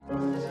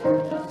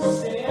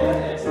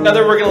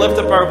Together we're going to lift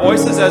up our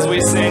voices as we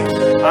sing,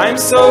 I'm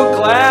so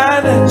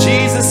glad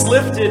Jesus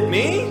lifted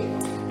me,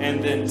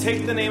 and then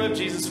take the name of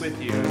Jesus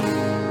with you.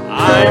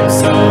 I'm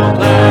so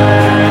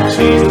glad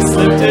Jesus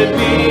lifted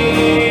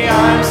me,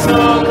 I'm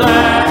so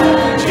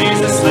glad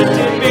Jesus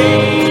lifted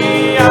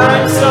me,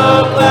 I'm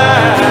so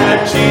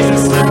glad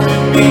Jesus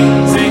lifted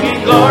me,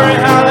 singing glory,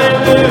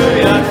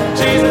 hallelujah,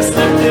 Jesus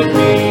lifted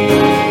me.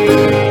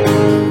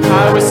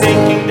 I was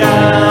sinking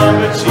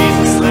down, but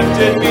Jesus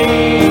lifted me.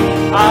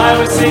 I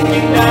was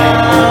sinking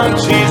down,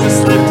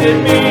 Jesus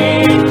lifted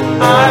me.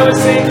 I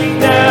was sinking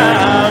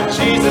down,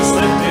 Jesus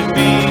lifted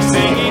me.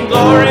 Singing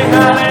glory,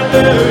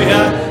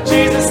 hallelujah,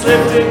 Jesus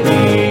lifted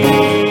me.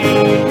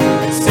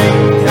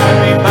 Satan had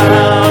me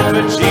bound,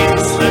 but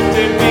Jesus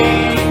lifted me.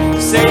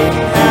 Satan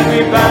had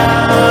me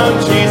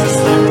bound, Jesus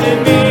lifted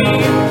me.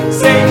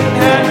 Satan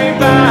had me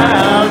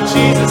bound,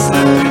 Jesus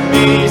lifted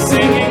me.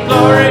 Singing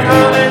glory,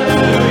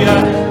 hallelujah,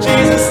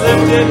 Jesus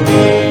lifted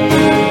me.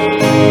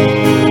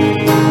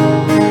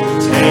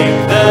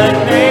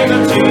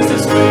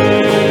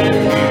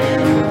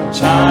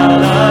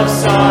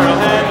 Sorrow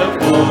and of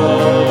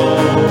woe,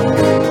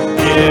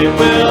 it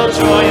will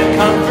joy and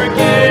comfort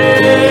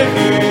give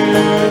you.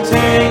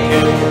 Take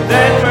it,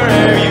 then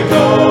wherever you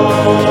go.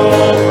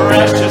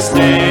 Precious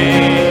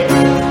name,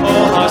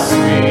 oh how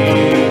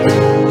sweet,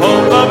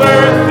 hope of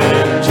earth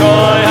and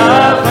joy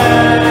of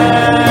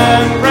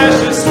heaven.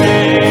 Precious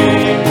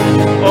name,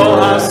 oh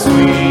how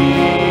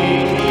sweet,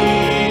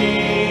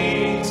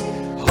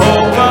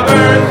 hope of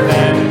earth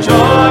and joy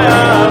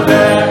of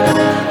heaven.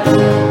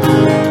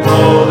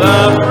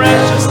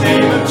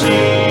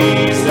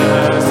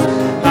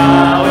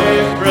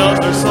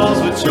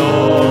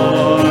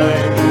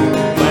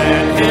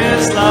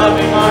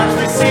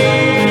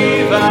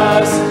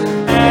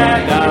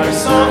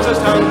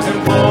 Tongues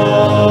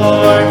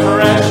employ,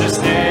 precious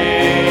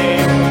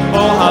name,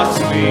 oh how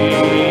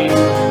sweet,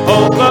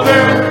 hope of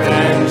earth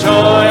and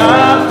joy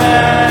of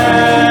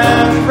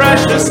heaven.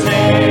 Precious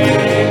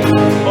name,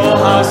 oh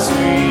how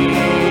sweet,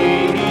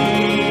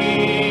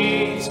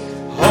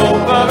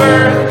 hope of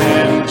earth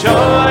and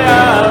joy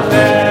of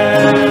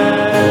heaven.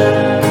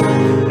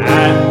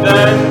 At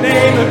the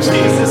name of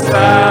Jesus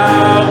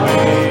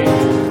bowing,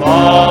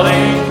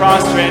 falling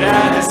prostrate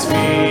at his feet.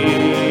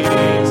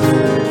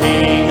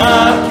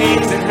 Of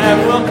kings in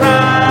heaven will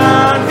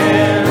crown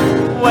him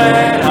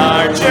when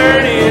our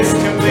journey is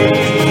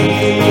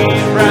complete.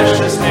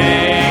 Precious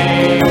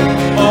name,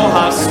 oh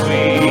how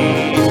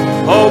sweet,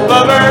 hope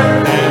of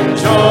earth and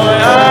joy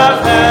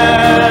of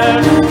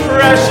heaven.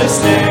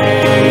 Precious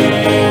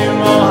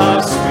name, oh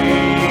how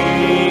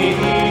sweet,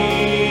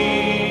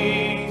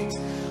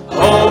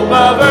 hope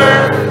of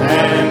earth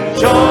and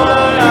joy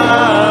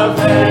of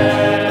heaven.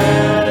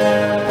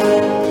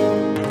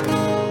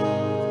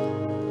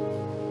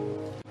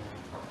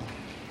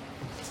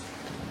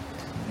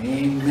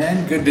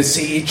 Good to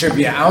see each of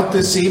you out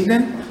this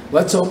evening.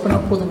 Let's open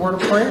up with a word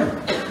of prayer.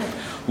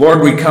 Lord,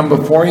 we come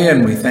before you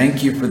and we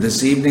thank you for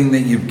this evening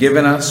that you've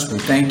given us. We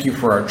thank you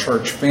for our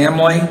church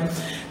family,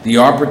 the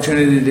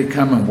opportunity to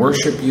come and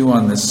worship you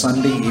on this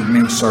Sunday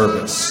evening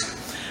service.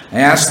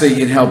 I ask that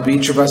you'd help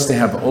each of us to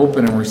have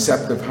open and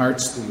receptive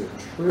hearts to your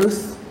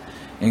truth.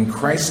 In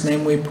Christ's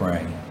name we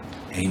pray.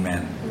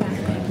 Amen.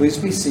 Please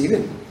be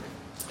seated.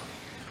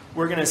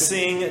 We're going to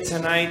sing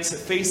tonight,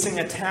 Facing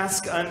a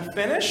Task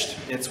Unfinished.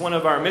 It's one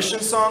of our mission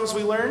songs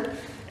we learned,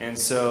 and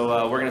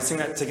so we're going to sing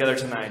that together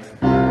tonight.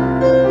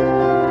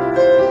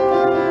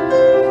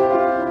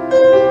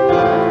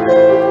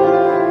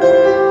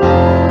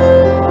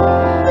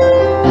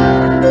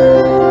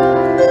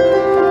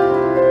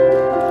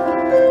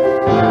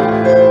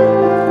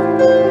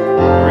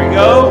 Here we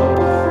go.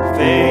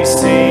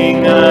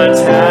 Facing a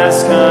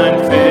task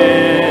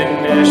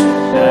unfinished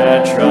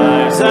that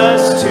drives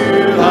us to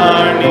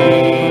our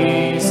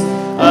knees,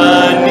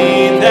 a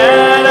need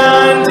that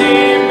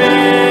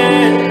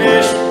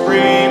undiminished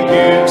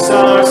rebukes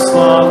our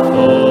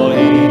slothful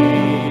ease.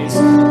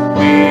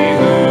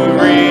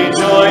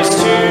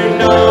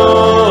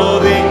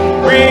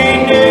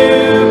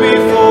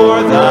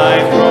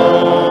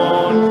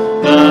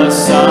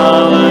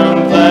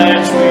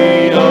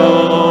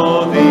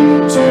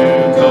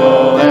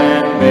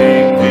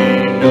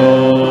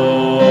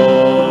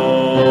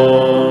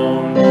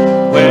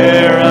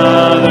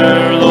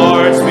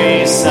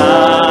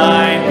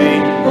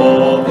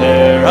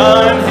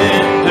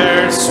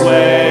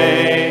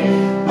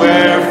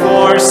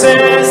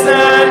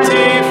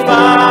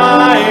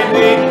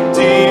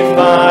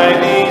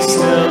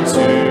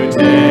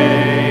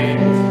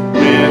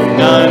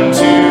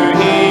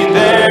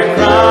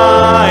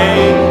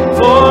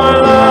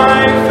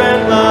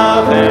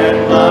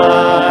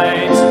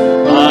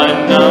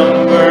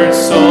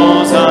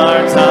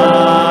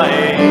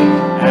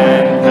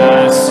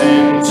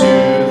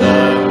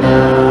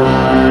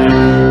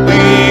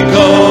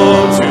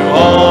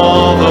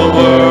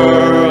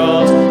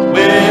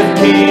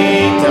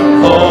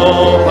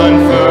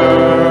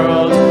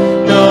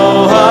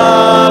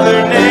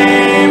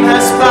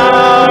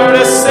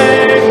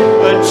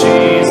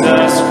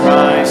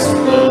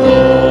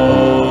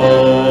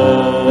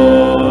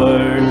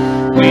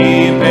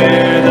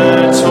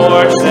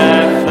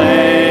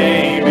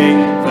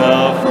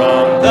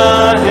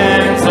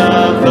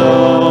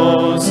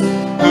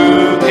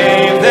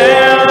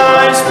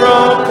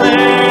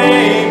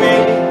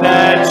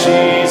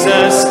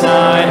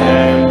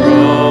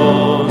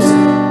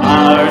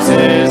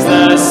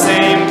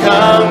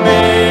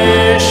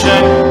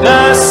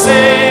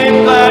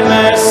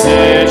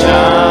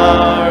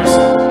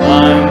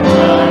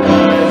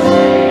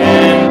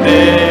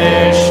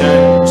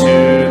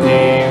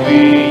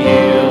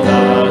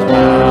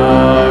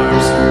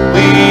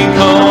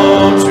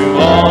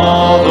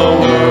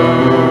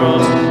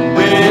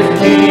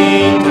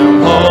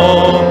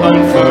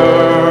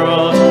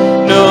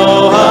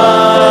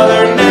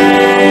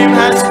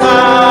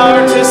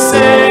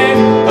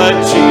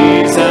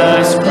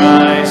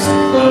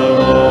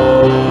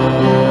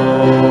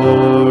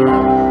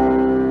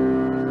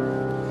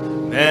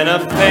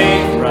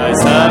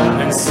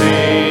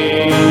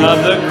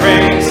 the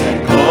great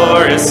and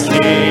glorious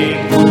King.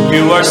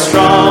 You are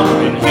strong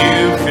when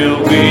you feel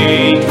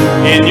weak,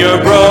 in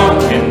your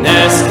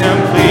brokenness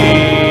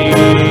complete.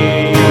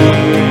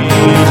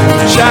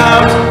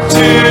 Shout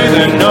to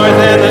the north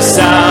and the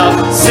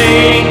south,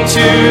 sing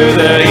to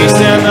the east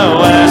and the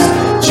west.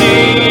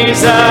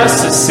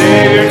 Jesus, the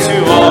Savior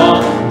to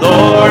all,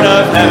 Lord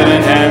of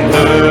heaven and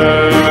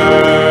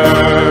earth.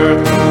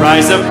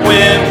 Rise up,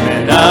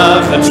 women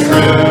of the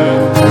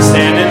truth,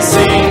 stand and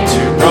sing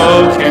to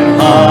broken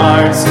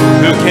hearts,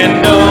 who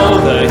can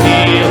know the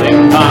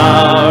healing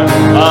power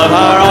of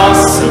our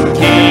awesome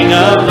King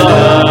of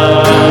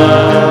love.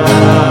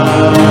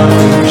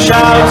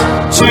 Shout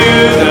to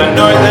the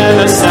north and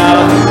the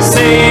south,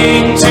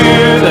 sing to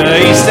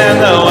the east and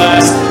the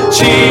west.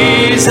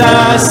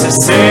 Jesus, the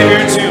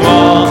Savior to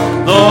all,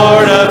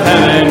 Lord of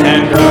heaven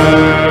and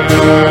earth.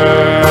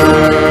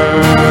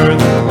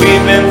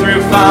 We've been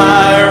through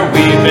fire,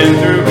 we've been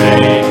through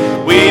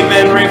rain, we've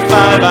been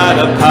refined by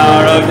the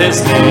power of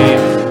His name.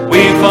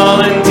 We've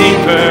fallen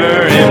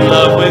deeper in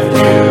love with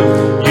you.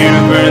 You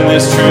burn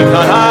this truth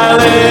on our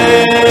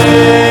lips.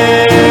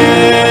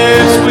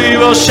 We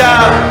will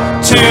shout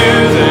to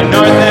the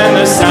north and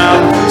the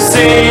south,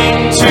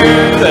 sing to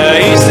the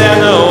east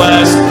and the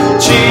west.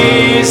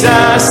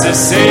 Jesus, the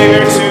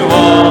Savior to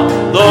all,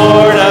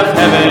 Lord of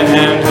heaven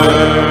and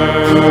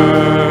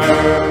earth.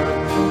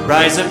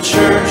 Rise up,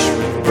 church,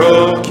 with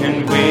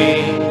broken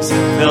wings,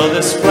 fill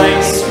this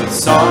place with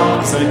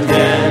songs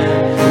again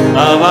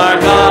of our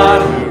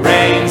God who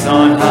reigns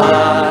on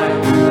high.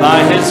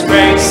 By His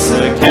grace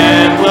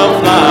again we'll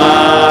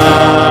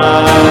fly.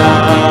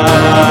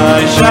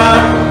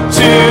 Shout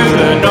to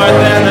the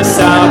north and the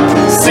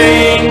south,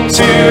 sing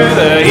to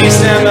the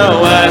east and the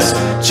west.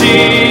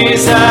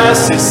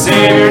 Jesus is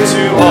Savior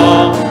to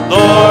all,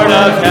 Lord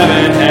of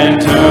heaven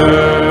and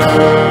earth.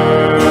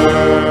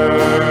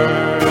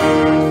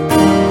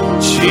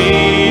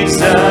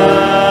 Jesus,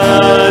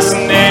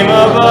 name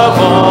above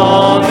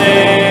all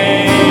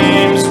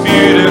names,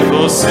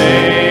 beautiful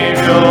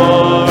Savior,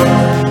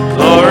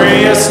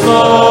 glorious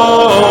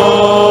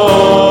Lord,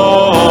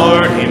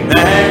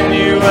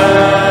 Emmanuel,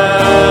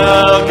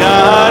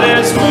 God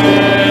is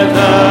with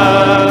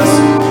us,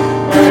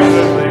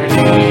 earthly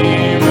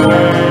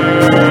Redeemer,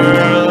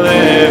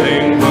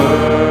 living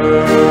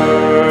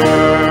Word.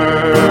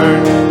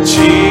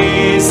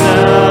 Jesus,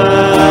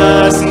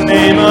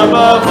 name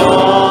above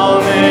all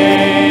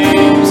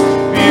names,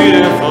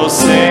 beautiful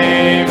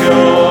Savior,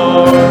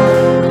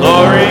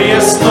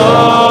 glorious Lord,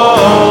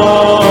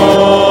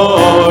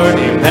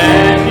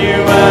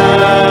 Emmanuel,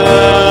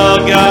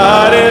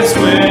 God is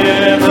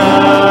with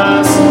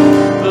us,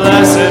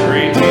 blessed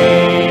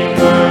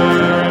Redeemer,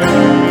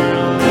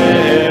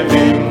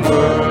 living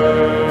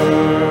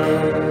Word.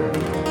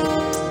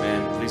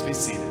 Amen. Please be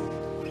seated.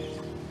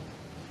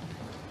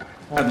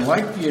 I'd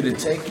like for you to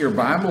take your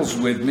Bibles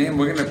with me, and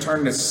we're going to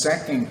turn to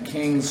 2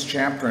 Kings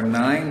chapter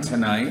 9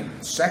 tonight.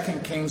 2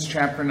 Kings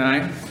chapter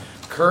 9.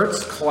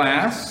 Kurt's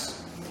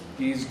class,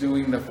 he's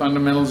doing the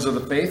Fundamentals of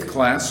the Faith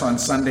class on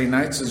Sunday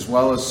nights as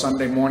well as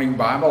Sunday morning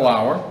Bible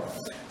hour.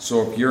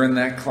 So if you're in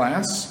that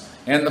class,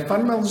 and the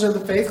Fundamentals of the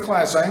Faith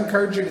class, I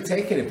encourage you to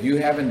take it. If you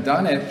haven't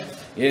done it,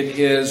 it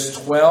is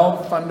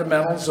 12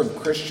 fundamentals of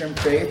Christian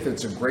faith.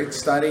 It's a great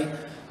study.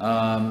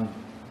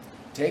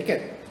 Take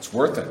it. It's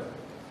worth it.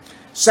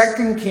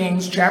 2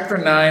 Kings chapter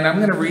 9, I'm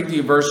going to read to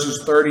you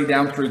verses 30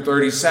 down through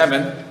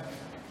 37.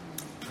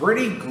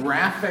 Pretty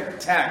graphic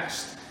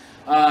text.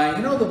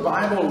 The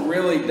Bible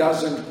really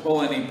doesn't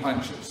pull any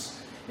punches.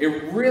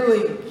 It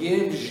really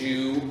gives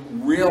you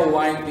real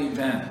life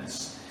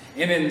events.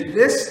 And in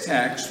this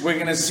text, we're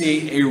going to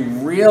see a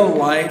real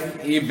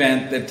life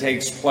event that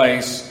takes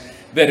place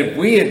that if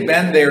we had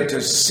been there to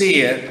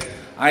see it,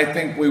 I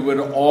think we would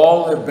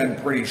all have been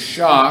pretty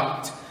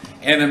shocked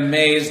and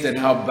amazed at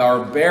how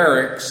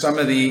barbaric some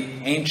of the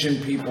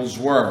ancient peoples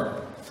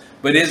were.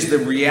 But is the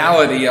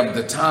reality of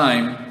the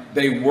time,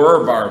 they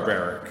were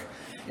barbaric.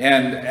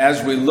 And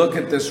as we look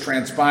at this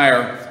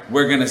transpire,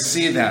 we're going to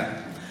see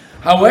that.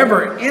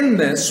 However, in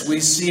this, we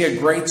see a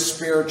great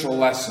spiritual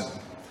lesson.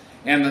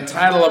 And the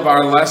title of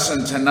our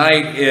lesson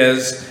tonight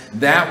is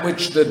That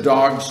Which the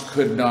Dogs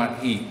Could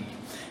Not Eat.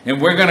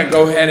 And we're going to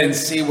go ahead and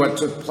see what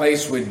took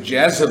place with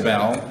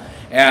Jezebel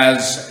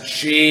as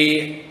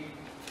she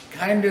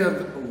kind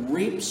of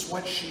reaps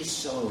what she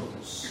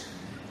sows.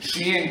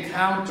 She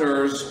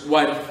encounters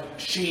what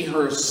she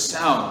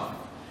herself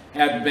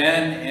had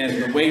been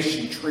and the way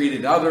she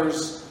treated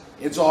others.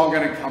 It's all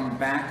going to come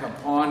back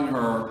upon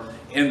her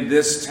in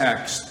this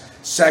text,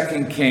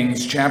 2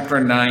 Kings chapter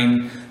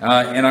 9,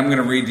 and I'm going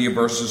to read to you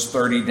verses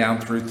 30 down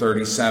through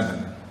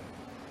 37.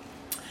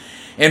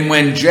 And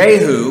when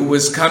Jehu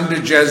was come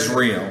to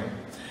Jezreel,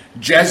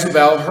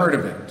 Jezebel heard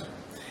of it,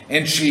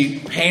 and she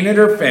painted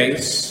her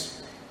face,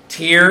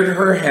 tiered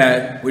her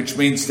head, which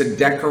means to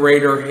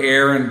decorate her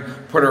hair and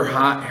put her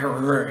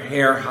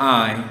hair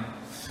high,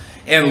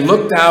 and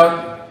looked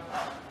out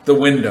the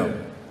window.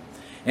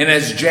 And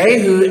as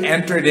Jehu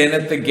entered in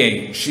at the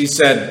gate, she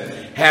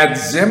said, Had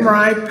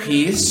Zimri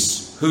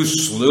peace, who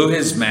slew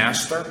his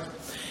master?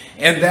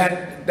 And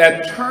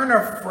that turn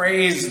of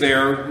phrase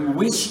there,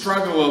 we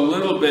struggle a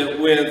little bit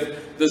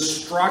with the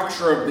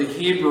structure of the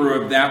Hebrew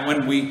of that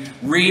when we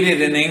read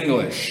it in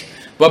English.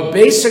 But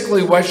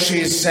basically what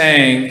she's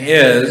saying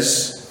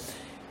is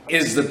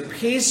the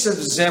peace of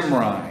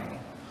Zimri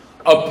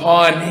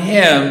upon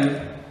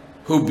him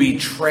who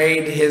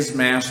betrayed his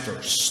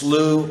master,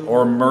 slew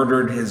or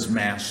murdered his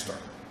master.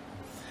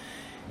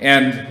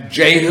 And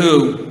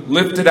Jehu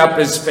lifted up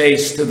his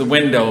face to the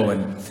window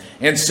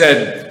and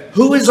said,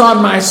 "Who is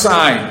on my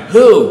side?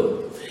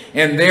 Who?"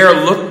 And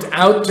there looked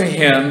out to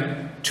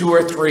him 2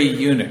 or 3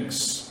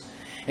 eunuchs.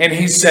 And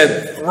he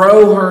said,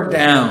 "Throw her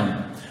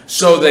down."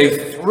 So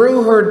they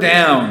threw her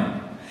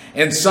down,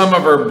 and some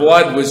of her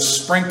blood was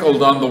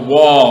sprinkled on the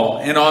wall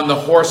and on the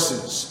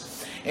horses.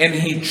 And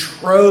he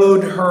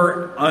trode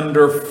her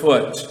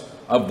underfoot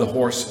of the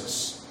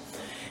horses.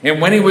 And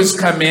when he was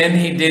come in,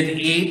 he did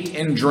eat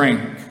and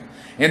drink,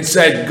 and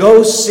said,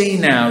 "Go see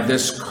now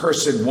this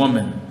cursed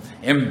woman,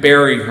 and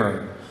bury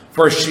her,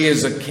 for she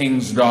is a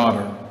king's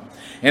daughter."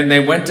 And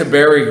they went to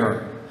bury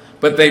her,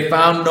 but they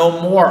found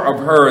no more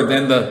of her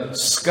than the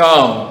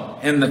skull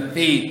and the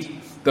feet,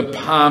 the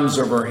palms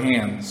of her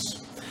hands.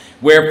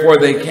 Wherefore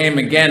they came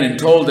again and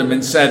told him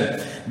and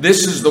said,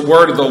 "This is the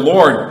word of the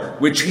Lord,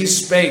 which he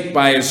spake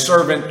by his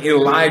servant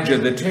Elijah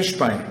the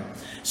Tishbite,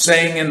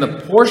 saying, In the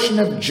portion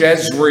of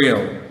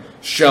Jezreel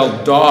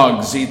shall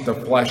dogs eat the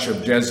flesh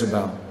of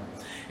Jezebel.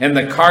 And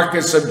the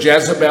carcass of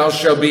Jezebel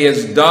shall be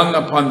as dung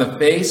upon the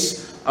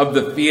face of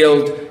the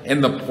field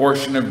in the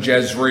portion of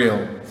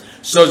Jezreel,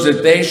 so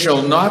that they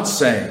shall not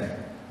say,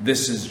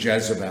 This is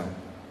Jezebel."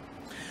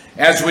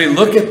 As we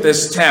look at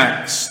this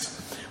text,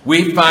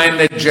 we find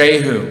that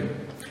Jehu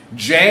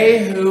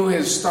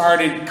has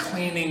started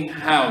cleaning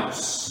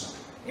house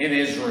in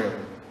Israel.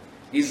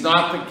 He's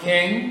not the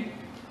king,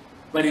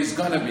 but he's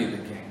going to be the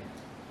king.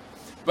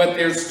 But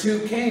there's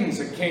 2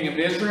 kings, a king of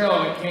Israel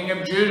and a king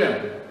of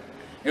Judah.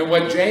 And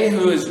what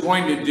Jehu is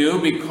going to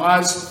do,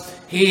 because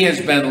he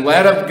has been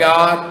led of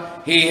God,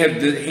 he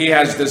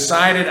has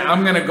decided,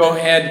 I'm going to go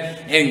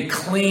ahead and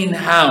clean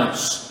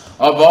house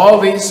of all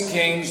these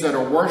kings that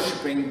are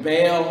worshiping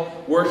Baal,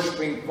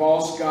 worshiping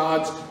false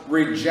gods,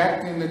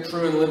 rejecting the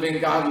true and living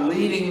God,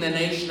 leading the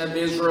nation of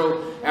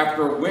Israel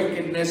after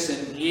wickedness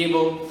and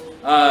evil.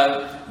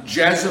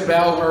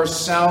 Jezebel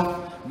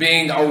herself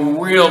being a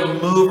real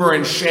mover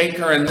and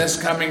shaker in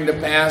this coming to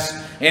pass.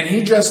 And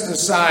he just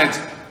decides,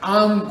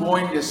 I'm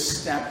going to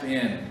step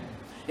in.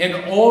 And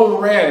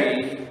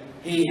already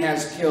he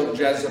has killed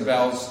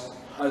Jezebel's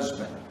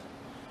husband.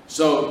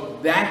 So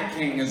that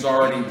king is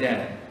already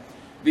dead.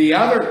 The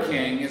other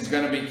king is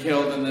going to be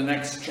killed in the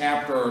next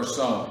chapter or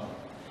so.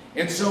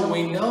 And so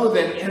we know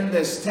that in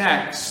this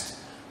text,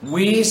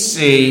 we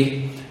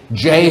see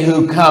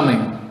Jehu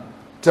coming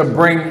to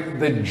bring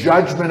the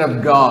judgment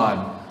of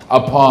God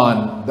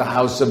upon the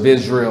house of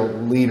Israel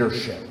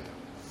leadership.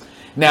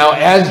 Now,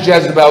 as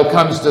Jezebel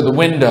comes to the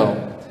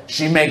window,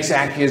 she makes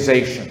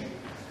accusation.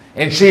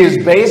 And she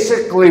is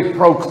basically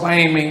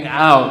proclaiming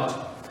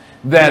out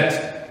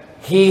that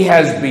he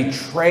has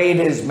betrayed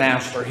his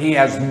master. He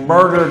has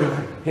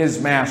murdered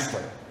his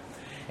master.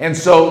 And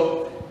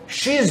so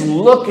she's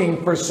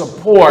looking for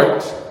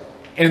support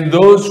in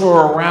those who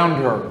are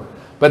around her.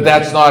 But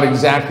that's not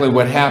exactly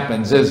what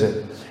happens, is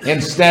it?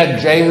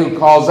 Instead, Jehu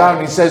calls out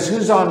and he says,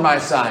 "Who's on my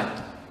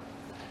side?"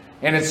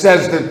 And it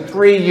says that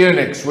 3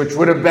 eunuchs, which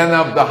would have been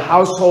of the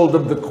household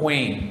of the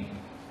queen,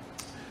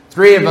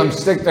 3 of them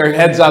stick their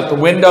heads out the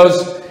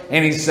windows,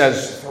 and he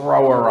says,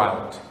 "Throw her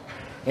out."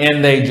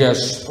 And they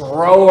just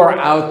throw her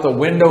out the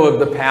window of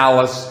the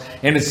palace.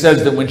 And it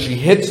says that when she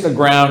hits the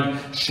ground,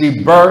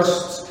 she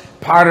bursts.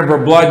 Part of her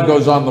blood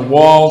goes on the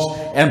walls,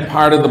 and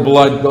part of the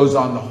blood goes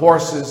on the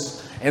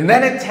horses. And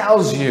then it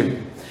tells you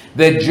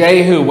that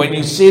Jehu, when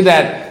you see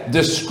that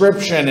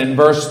description in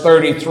verse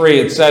 33,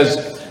 it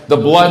says, the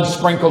blood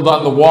sprinkled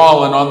on the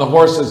wall and on the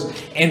horses,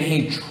 and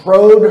he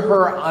trode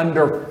her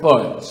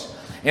underfoot.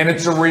 And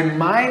it's a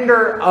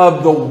reminder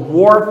of the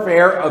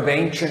warfare of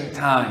ancient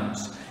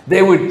times.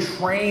 They would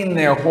train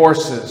their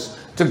horses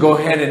to go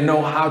ahead and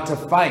know how to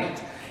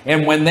fight.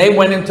 And when they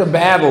went into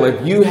battle,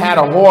 if you had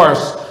a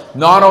horse,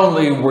 not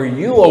only were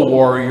you a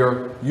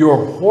warrior, your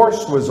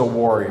horse was a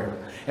warrior.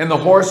 And the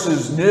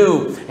horses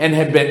knew and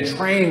had been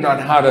trained on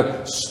how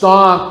to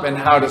stomp and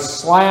how to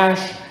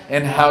slash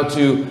and how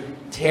to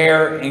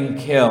tear and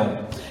kill.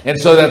 And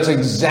so that's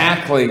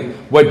exactly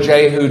what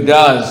Jehu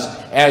does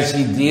as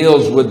he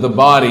deals with the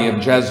body of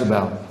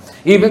Jezebel.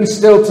 Even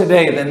still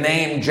today, the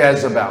name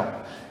Jezebel.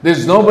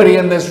 There's nobody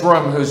in this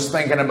room who's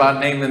thinking about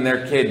naming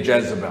their kid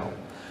Jezebel.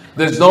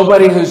 There's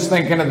nobody who's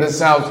thinking of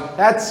this out.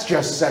 That's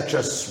just such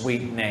a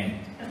sweet name.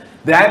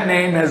 That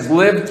name has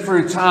lived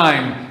through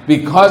time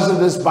because of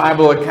this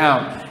Bible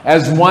account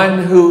as one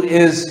who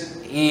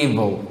is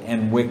evil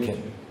and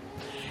wicked.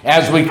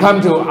 As we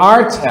come to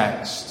our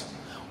text,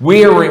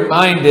 we are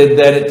reminded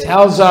that it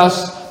tells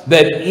us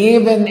that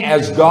even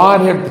as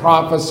God had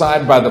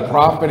prophesied by the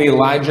prophet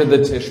Elijah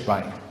the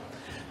Tishbite,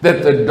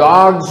 that the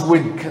dogs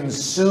would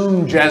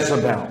consume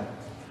Jezebel.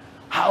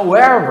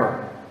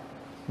 However,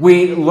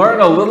 we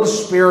learn a little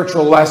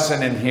spiritual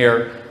lesson in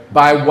here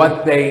by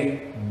what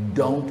they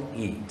don't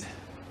eat.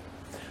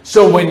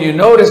 So when you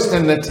noticed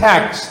in the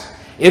text,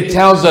 it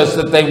tells us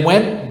that they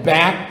went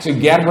back to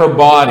get her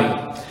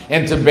body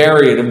and to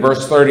bury it in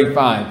verse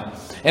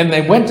 35. And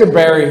they went to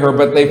bury her,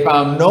 but they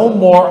found no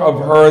more of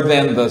her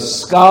than the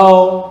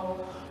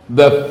skull,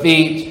 the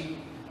feet,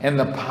 and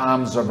the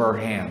palms of her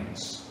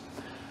hands.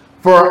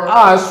 For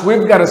us,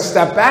 we've got to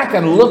step back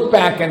and look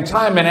back in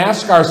time and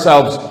ask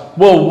ourselves,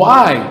 well,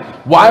 why?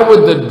 Why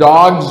would the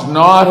dogs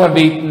not have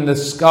eaten the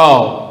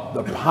skull,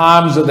 the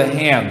palms of the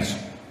hands,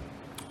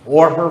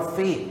 or her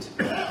feet?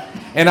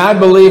 And I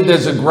believe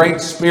there's a great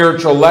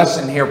spiritual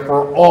lesson here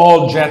for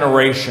all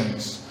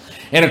generations.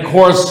 And of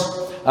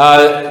course,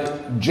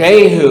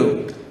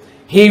 Jehu,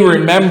 he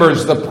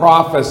remembers the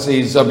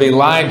prophecies of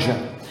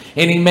Elijah.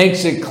 And he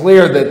makes it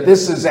clear that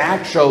this is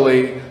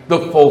actually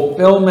the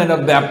fulfillment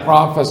of that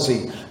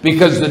prophecy,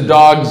 because the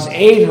dogs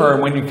ate her.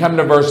 And when you come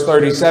to verse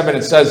 37,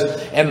 it says,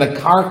 "And the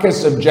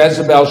carcass of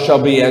Jezebel shall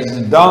be as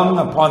dung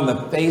upon the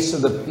face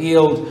of the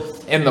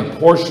field in the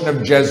portion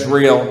of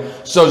Jezreel,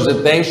 so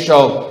that they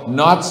shall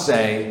not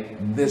say,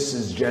 'This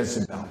is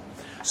Jezebel.'"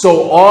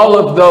 So all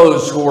of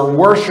those who were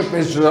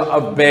worshippers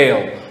of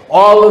Baal,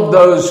 all of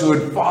those who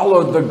had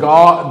followed the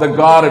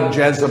god of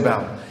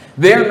Jezebel,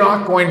 they're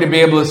not going to be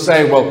able to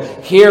say, well,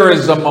 here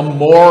is a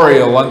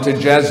memorial unto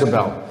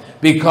Jezebel,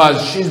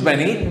 because she's been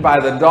eaten by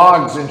the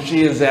dogs and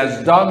she is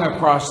as dung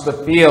across the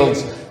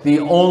fields. The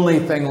only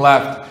thing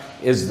left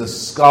is the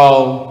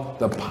skull,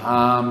 the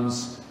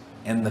palms,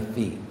 and the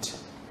feet.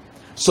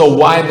 So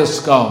why the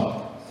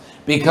skull?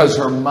 Because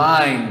her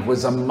mind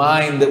was a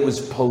mind that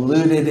was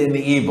polluted in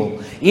evil.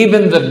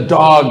 Even the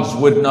dogs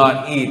would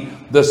not eat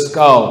the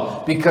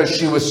skull, because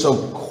she was so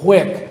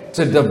quick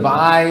to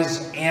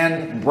devise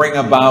and bring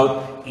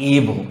about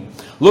evil.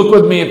 Look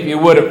with me, if you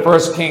would, at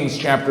 1 Kings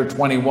chapter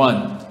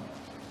 21.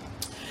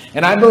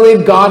 And I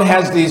believe God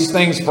has these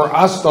things for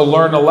us to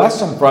learn a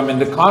lesson from and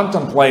to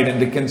contemplate and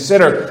to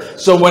consider.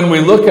 So when we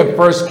look at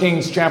 1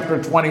 Kings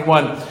chapter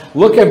 21,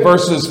 look at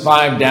verses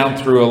 5 down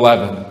through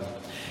 11.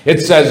 It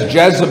says,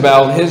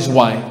 "Jezebel, his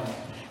wife,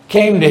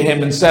 came to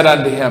him and said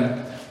unto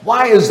him,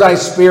 Why is thy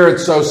spirit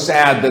so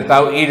sad that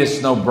thou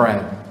eatest no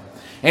bread?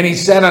 And he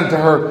said unto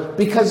her,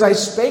 Because I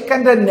spake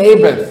unto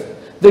Naboth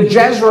the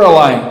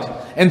Jezreelite,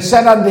 and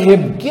said unto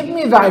him, Give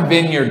me thy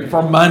vineyard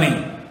for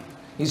money.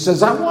 He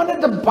says, I wanted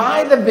to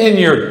buy the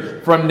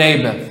vineyard from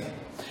Naboth.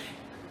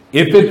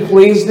 If it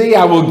please thee,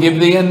 I will give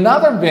thee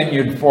another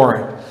vineyard for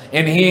it.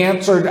 And he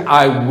answered,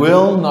 I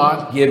will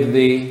not give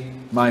thee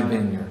my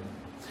vineyard.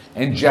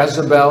 And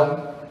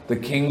Jezebel, the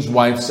king's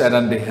wife, said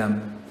unto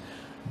him,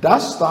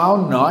 Dost thou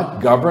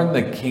not govern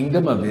the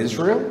kingdom of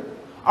Israel?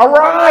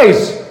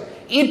 Arise,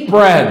 eat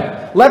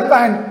bread, let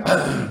thine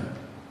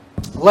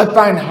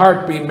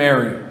heart be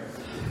merry.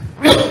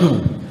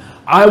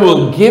 I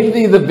will give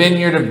thee the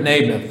vineyard of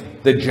Naboth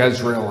the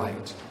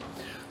Jezreelite.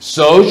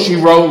 So she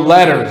wrote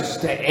letters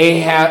to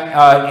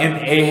Ahab in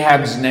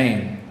Ahab's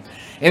name,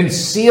 and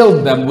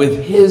sealed them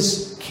with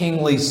his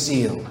kingly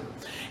seal,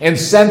 and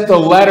sent the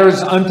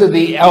letters unto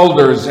the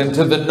elders and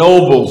to the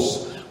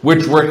nobles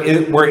which were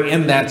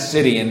in that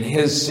city, in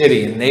his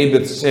city, in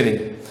Naboth's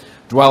city,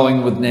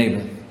 dwelling with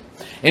Naboth.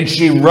 And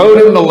she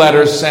wrote in the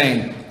letters,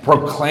 saying,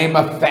 Proclaim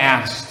a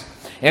fast,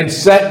 and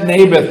set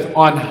Naboth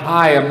on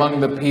high among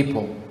the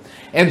people,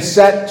 and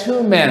set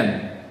 2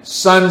 men,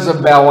 sons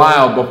of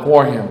Belial,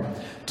 before him,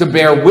 to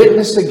bear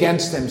witness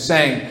against him,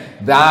 saying,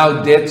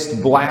 Thou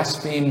didst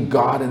blaspheme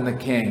God and the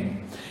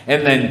king.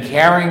 And then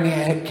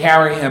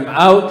carry him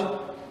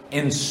out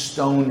and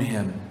stone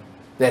him,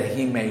 that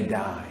he may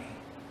die.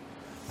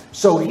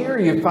 So here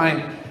you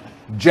find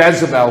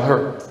Jezebel,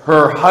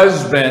 her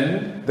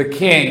husband, the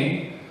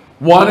king,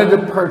 wanted to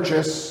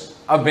purchase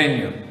a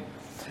vineyard,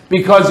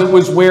 because it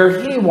was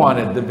where he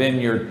wanted the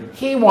vineyard.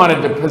 He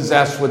wanted to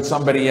possess what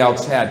somebody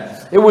else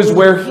had. It was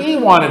where he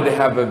wanted to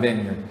have a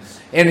vineyard.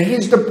 And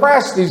he's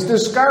depressed. He's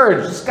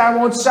discouraged. This guy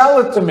won't sell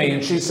it to me.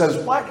 And she says,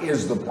 What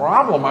is the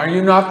problem? Are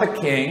you not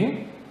the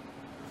king?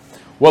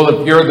 Well,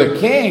 if you're the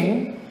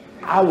king,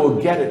 I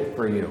will get it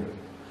for you.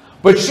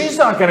 But she's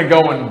not going to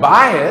go and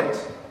buy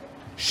it.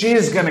 She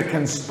is going to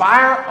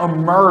conspire a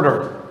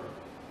murder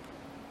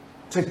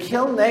to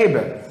kill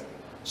Naboth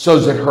so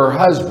that her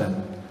husband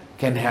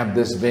can have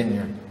this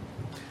vineyard.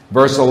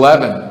 Verse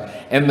 11,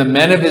 And the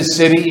men of his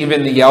city,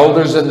 even the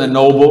elders and the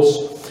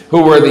nobles,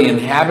 who were the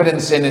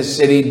inhabitants in his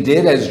city,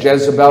 did as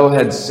Jezebel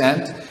had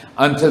sent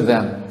unto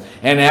them,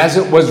 and as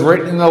it was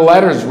written in the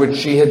letters which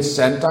she had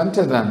sent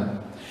unto them.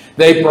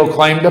 They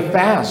proclaimed a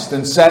fast,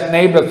 and set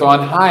Naboth on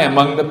high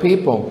among the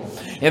people.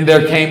 And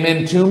there came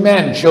in 2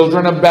 men,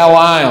 children of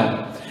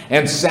Belial,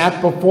 and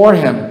sat before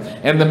him.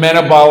 And the men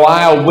of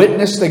Belial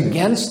witnessed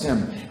against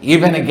him,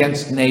 even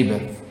against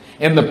Naboth,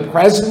 in the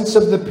presence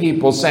of the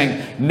people,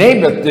 saying,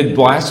 Naboth did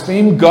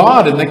blaspheme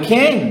God and the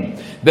king.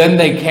 Then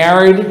they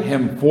carried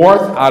him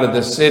forth out of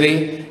the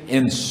city,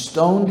 and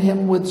stoned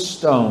him with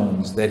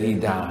stones, that he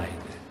died.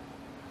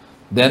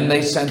 Then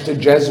they sent to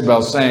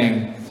Jezebel,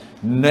 saying,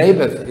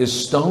 Naboth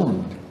is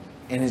stoned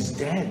and is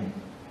dead.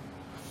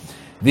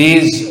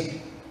 These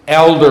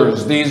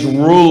elders, these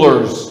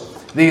rulers,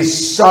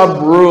 these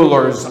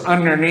sub-rulers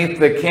underneath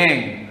the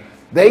king,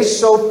 they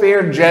so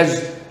feared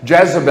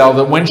Jezebel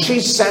that when she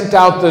sent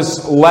out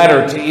this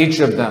letter to each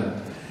of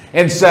them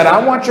and said,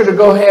 I want you to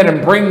go ahead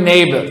and bring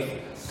Naboth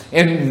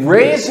and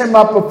raise him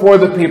up before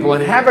the people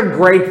and have a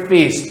great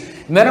feast.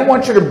 And then I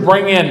want you to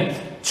bring in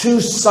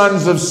 2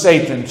 sons of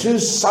Satan, 2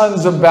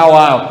 sons of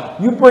Belial.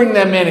 You bring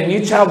them in and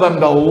you tell them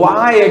to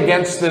lie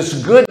against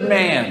this good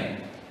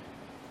man.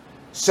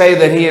 Say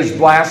that he has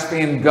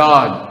blasphemed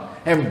God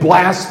and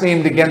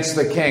blasphemed against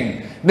the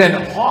king.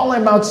 Then haul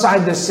him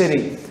outside the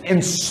city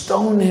and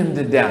stone him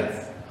to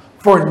death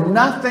for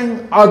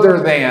nothing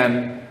other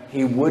than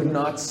he would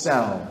not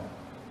sell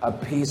a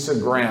piece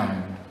of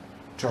ground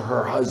to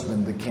her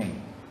husband, the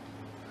king.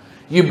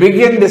 You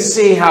begin to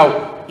see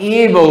how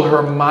evil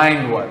her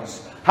mind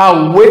was,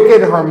 how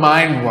wicked her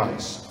mind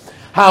was,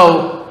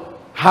 how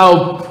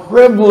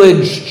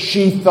privileged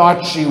she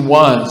thought she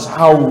was,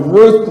 how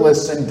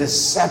ruthless and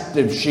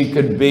deceptive she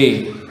could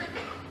be.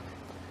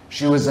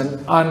 She was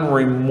an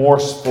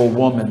unremorseful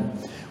woman.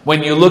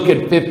 When you look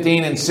at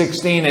 15 and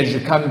 16, as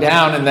you come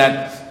down in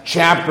that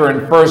chapter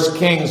in 1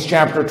 Kings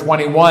chapter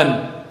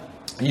 21,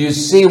 you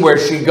see where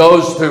she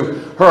goes to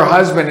her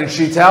husband and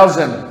she tells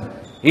him,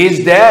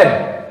 he's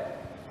dead.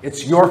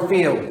 It's your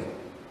field.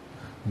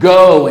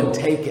 Go and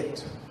take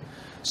it.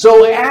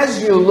 So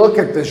as you look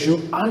at this,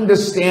 you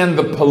understand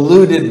the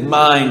polluted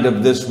mind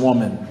of this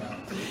woman.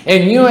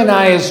 And you and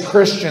I as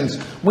Christians,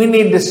 we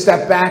need to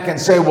step back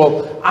and say,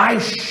 well, I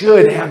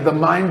should have the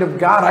mind of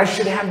God. I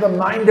should have the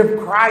mind of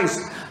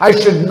Christ. I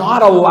should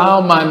not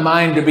allow my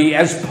mind to be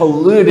as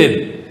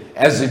polluted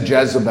as a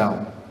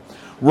Jezebel.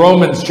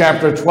 Romans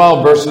chapter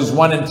 12, verses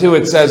 1 and 2,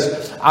 it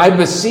says, I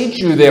beseech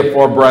you,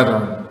 therefore,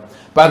 brethren,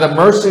 by the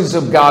mercies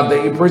of God,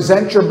 that you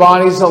present your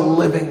bodies a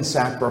living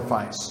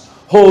sacrifice,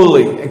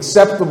 holy,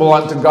 acceptable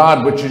unto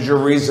God, which is your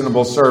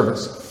reasonable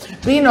service.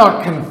 Be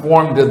not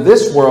conformed to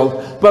this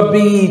world, but be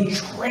ye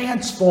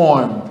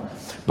transformed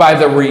by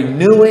the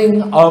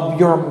renewing of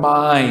your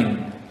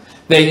mind,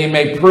 that ye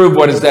may prove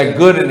what is that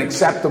good and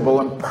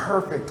acceptable and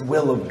perfect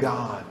will of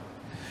God.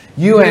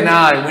 You and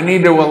I, we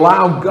need to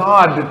allow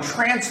God to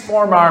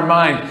transform our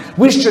mind.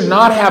 We should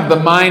not have the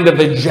mind of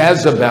a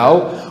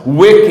Jezebel,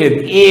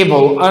 wicked,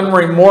 evil,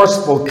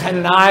 unremorseful,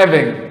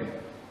 conniving.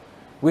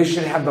 We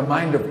should have the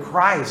mind of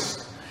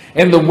Christ.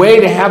 And the way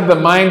to have the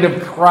mind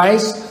of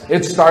Christ,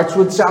 it starts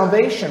with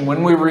salvation,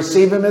 when we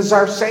receive Him as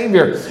our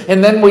Savior.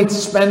 And then we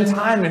spend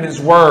time in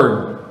His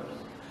Word.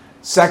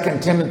 2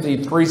 Timothy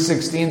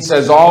 3:16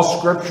 says, all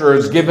Scripture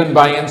is given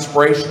by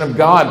inspiration of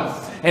God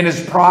and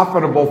is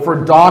profitable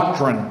for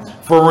doctrine,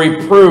 for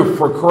reproof,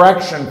 for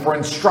correction, for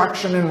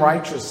instruction in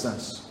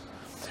righteousness.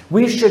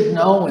 We should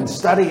know and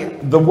study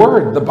the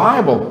Word, the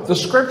Bible, the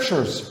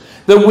Scriptures,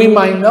 that we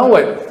might know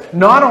it.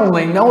 Not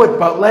only know it,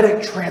 but let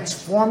it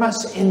transform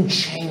us and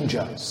change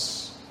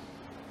us.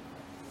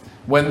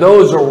 When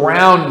those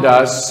around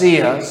us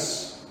see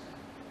us,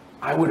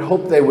 I would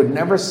hope they would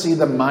never see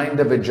the mind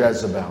of a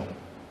Jezebel,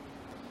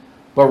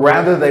 but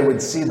rather they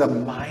would see the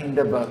mind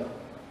of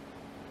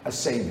a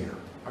Savior,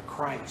 a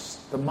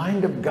Christ, the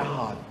mind of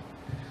God.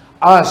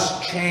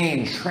 Us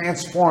changed,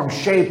 transformed,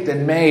 shaped,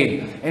 and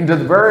made into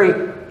the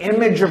very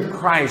image of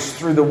Christ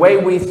through the way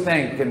we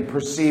think and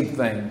perceive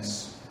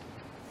things.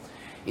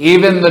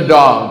 Even the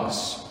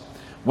dogs,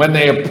 when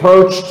they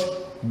approached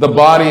the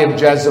body of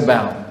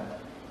Jezebel,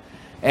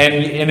 and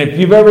if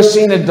you've ever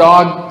seen a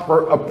dog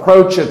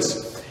approach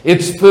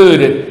its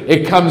food,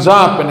 it comes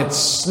up and it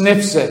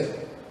sniffs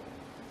it,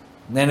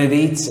 and then it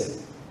eats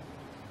it.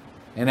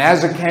 And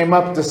as it came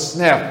up to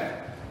sniff,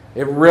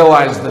 it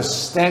realized the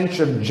stench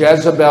of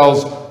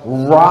Jezebel's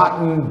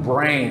rotten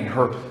brain,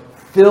 her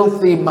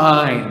filthy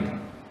mind,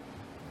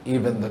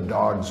 even the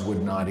dogs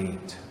would not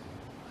eat.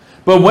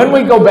 But when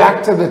we go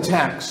back to the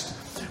text,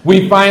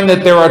 we find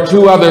that there are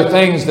 2 other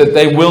things that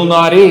they will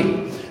not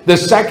eat. The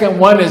second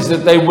one is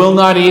that they will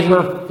not eat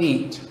her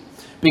feet,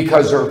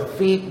 because her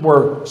feet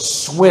were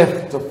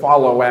swift to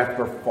follow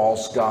after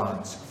false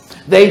gods.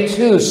 They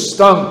too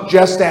stunk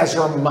just as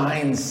her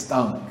mind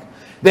stunk.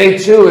 They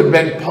too had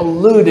been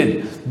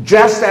polluted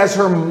just as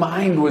her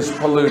mind was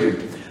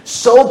polluted.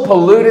 So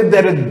polluted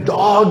that a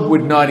dog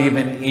would not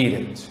even eat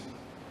it.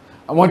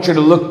 I want you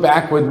to look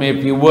back with me,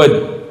 if you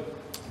would,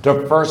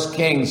 to 1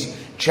 Kings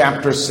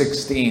chapter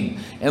 16.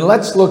 And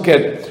let's look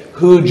at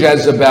who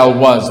Jezebel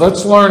was.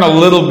 Let's learn a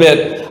little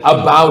bit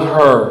about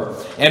her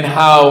and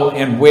how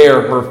and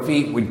where her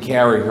feet would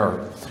carry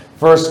her.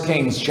 1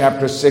 Kings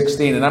chapter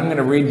 16, and I'm going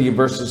to read to you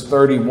verses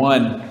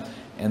 31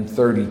 and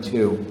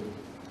 32.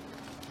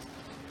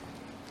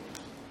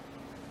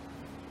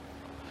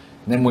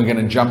 And then we're going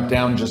to jump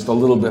down just a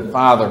little bit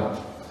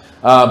farther.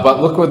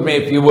 But look with me,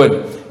 if you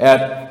would,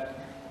 at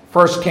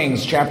 1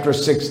 Kings chapter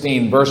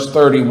 16, verse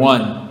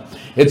 31.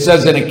 It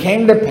says, and it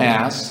came to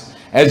pass,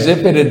 as if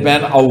it had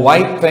been a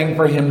light thing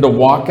for him to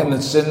walk in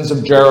the sins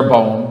of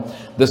Jeroboam,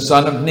 the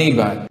son of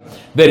Nebat,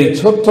 that he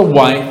took to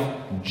wife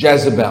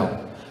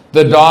Jezebel,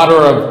 the daughter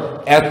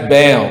of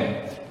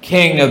Ethbaal,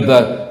 king of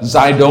the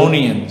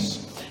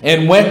Zidonians.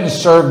 and went and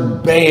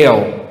served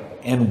Baal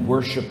and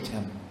worshipped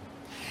him.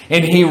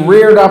 And he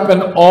reared up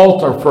an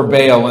altar for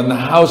Baal in the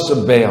house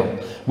of Baal,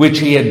 which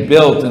he had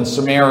built in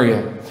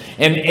Samaria.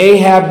 And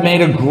Ahab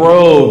made a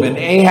grove, and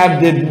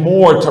Ahab did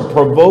more to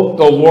provoke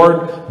the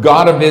Lord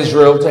God of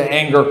Israel to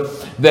anger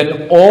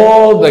than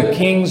all the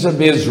kings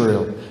of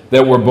Israel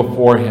that were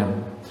before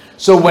him.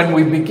 So when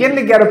we begin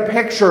to get a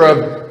picture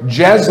of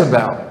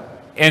Jezebel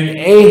and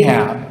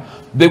Ahab,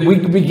 that we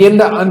begin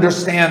to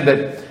understand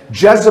that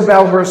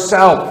Jezebel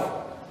herself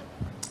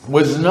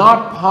was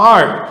not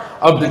part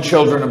of the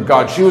children of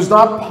God. She was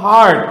not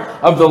part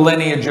of the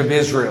lineage of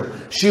Israel.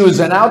 She was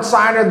an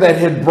outsider that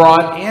had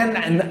brought in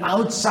an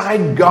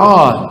outside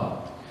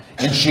God.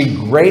 And she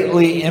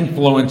greatly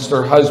influenced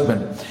her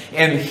husband.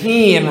 And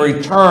he, in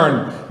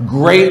return,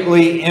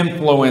 greatly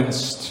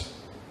influenced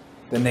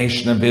the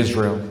nation of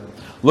Israel.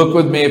 Look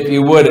with me, if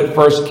you would, at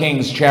 1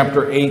 Kings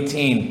chapter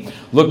 18.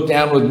 Look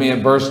down with me at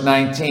verse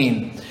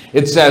 19.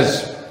 It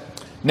says,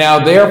 "Now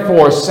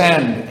therefore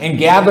send and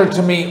gather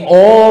to me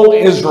all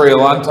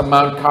Israel unto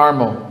Mount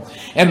Carmel,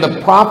 and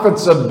the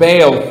prophets of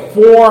Baal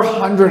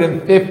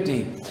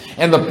 450,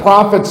 and the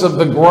prophets of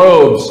the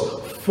groves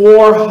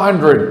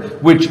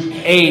 400, which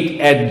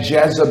ate at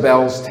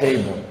Jezebel's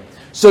table."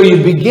 So you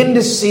begin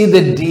to see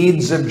the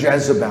deeds of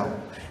Jezebel.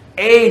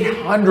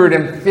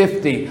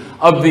 850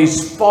 of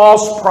these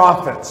false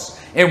prophets.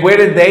 And where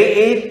did they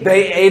eat?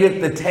 They ate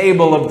at the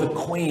table of the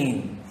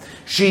queen.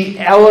 She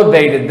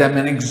elevated them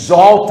and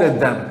exalted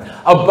them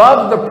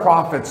above the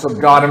prophets of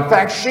God. In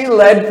fact, she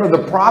led for the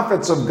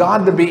prophets of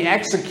God to be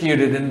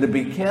executed and to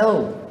be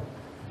killed.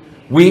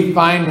 We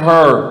find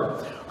her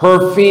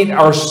feet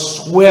are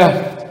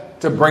swift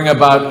to bring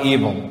about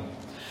evil.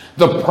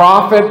 The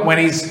prophet, when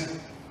he's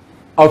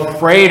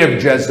afraid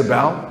of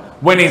Jezebel,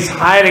 when he's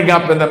hiding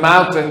up in the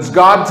mountains,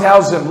 God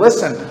tells him,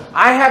 listen,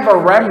 I have a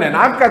remnant.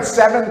 I've got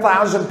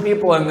 7,000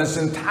 people in this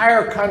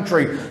entire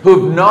country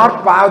who've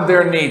not bowed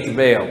their knee to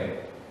Baal.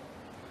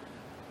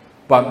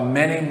 But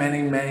many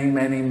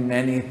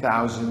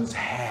thousands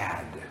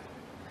had.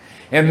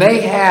 And they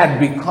had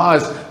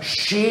because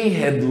she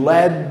had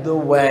led the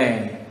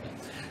way.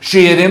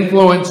 She had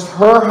influenced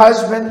her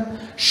husband.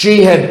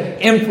 She had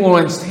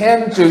influenced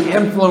him to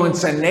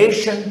influence a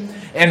nation.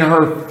 And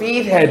her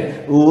feet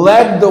had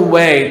led the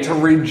way to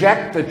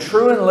reject the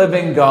true and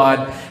living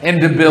God and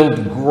to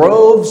build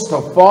groves to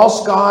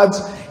false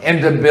gods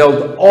and to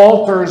build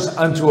altars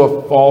unto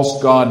a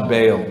false god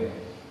Baal.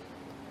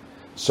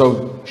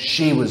 So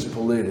she was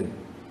polluted.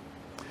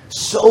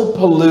 So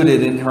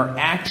polluted in her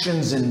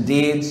actions and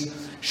deeds,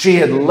 she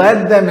had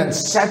led them in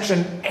such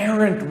an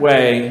errant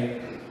way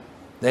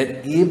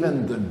that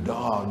even the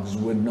dogs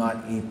would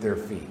not eat their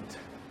feet.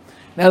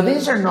 Now,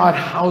 these are not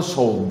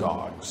household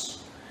dogs.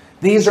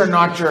 These are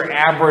not your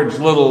average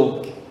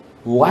little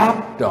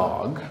lap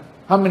dog.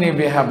 How many of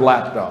you have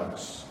lap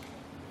dogs?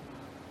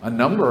 A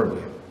number of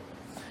you.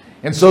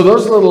 And so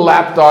those little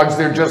lap dogs,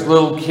 they're just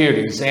little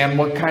cuties. And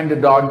what kind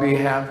of dog do you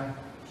have?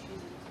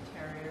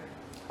 Terrier.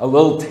 A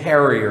little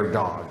terrier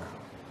dog.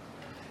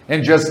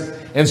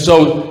 And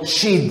so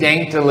she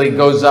daintily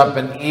goes up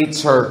and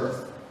eats her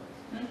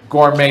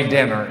gourmet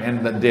dinner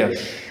in the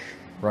dish,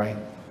 right?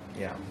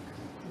 Yeah.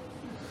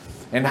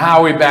 And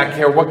Howie back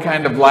here, what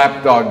kind of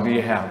lap dog do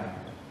you have?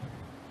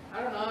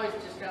 I don't know,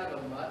 it's just kind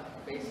of a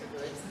mutt,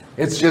 basically.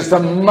 It's just a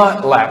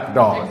mutt lap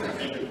dog.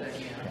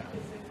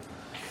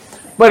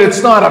 But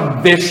it's not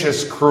a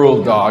vicious,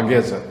 cruel dog,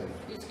 is it?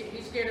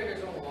 He's scared of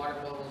his own water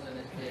bubbles in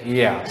his bed.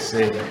 Yeah,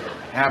 see,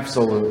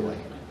 absolutely.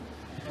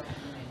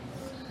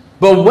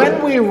 But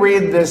when we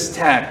read this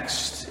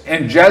text,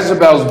 and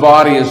Jezebel's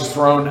body is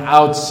thrown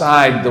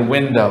outside the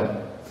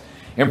window,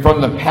 and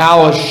from the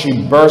palace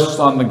she bursts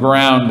on the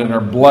ground, and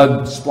her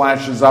blood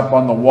splashes up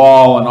on the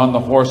wall and on the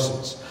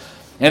horses.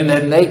 And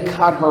then they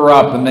cut her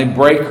up and they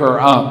break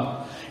her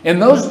up.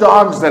 And those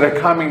dogs that are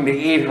coming to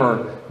eat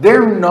her,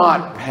 they're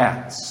not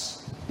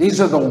pets. These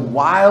are the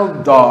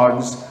wild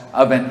dogs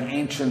of an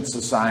ancient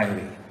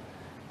society.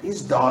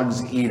 These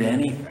dogs eat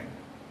anything.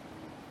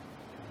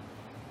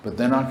 But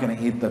they're not going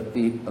to eat the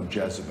feet of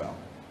Jezebel.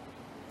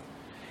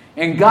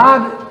 And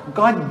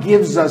God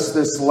gives us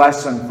this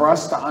lesson for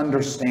us to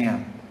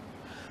understand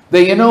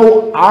that,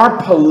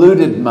 our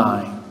polluted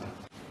mind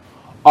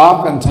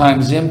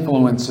oftentimes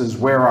influences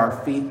where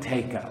our feet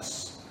take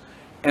us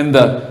and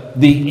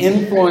the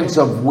influence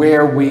of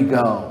where we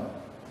go.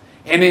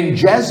 And in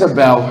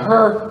Jezebel,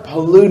 her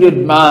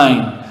polluted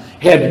mind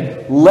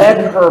had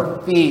led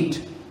her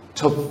feet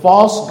to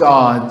false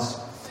gods,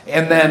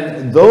 and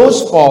then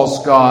those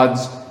false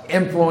gods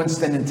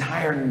influenced an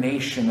entire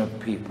nation of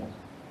people.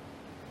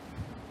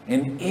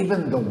 And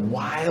even the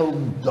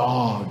wild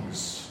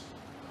dogs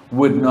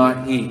would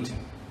not eat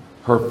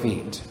her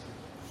feet.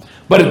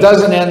 But it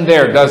doesn't end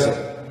there, does it?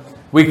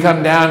 We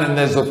come down and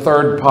there's a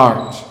third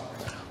part.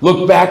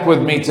 Look back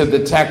with me to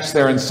the text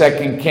there in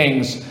 2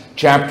 Kings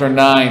chapter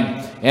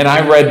 9. And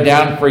I read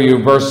down for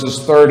you verses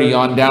 30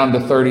 on down to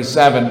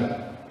 37.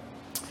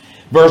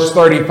 Verse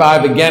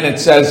 35 again, it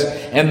says,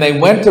 "And they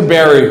went to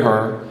bury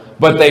her,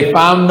 But they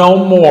found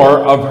no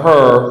more of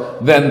her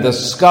than the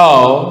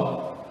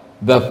skull,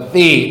 the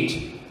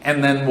feet,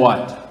 and then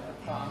what?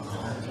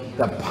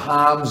 The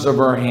palms of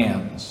her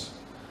hands.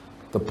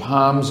 The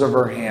palms of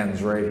her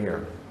hands right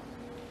here.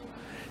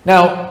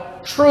 Now,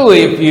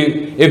 truly,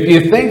 if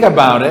you think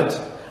about it,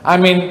 I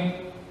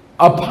mean,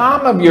 a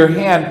palm of your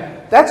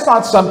hand, that's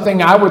not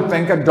something I would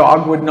think a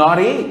dog would not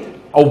eat.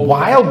 A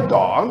wild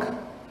dog.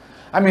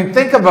 I mean,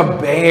 think of a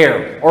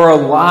bear or a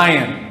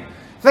lion.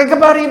 Think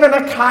about even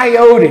a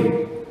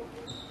coyote.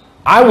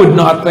 I would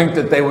not think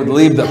that they would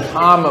leave the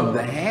palm of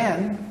the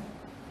hand.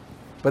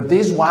 But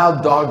these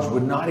wild dogs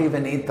would not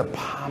even eat the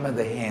palm of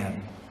the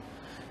hand.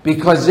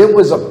 Because it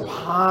was a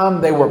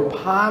palm, they were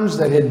palms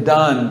that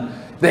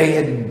they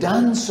had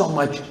done so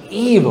much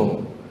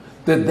evil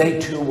that they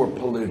too were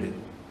polluted.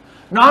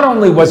 Not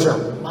only was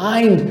her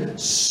mind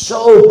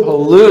so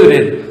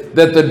polluted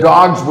that the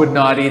dogs would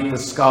not eat the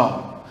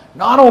skull,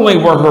 not only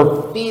were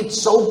her feet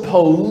so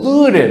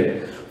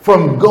polluted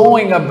from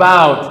going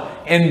about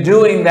and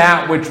doing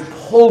that which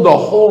pulled a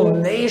whole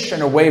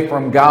nation away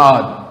from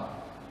God,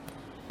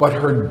 but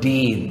her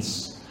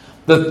deeds,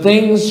 the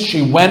things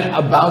she went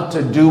about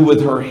to do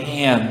with her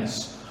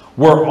hands,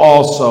 were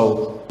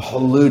also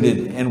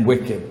polluted and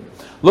wicked.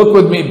 Look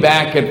with me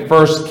back at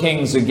 1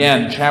 Kings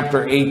again,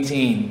 chapter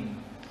 18.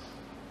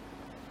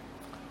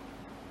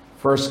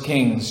 1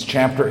 Kings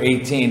chapter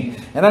 18.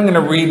 And I'm going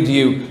to read to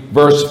you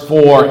verse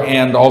 4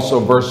 and also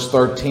verse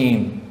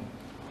 13.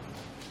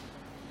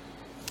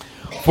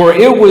 For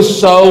it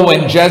was so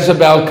when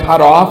Jezebel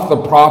cut off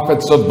the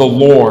prophets of the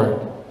Lord,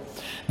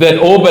 that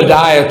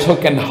Obadiah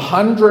took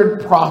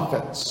 100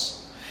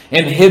 prophets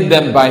and hid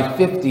them by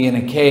 50 in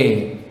a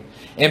cave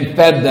and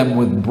fed them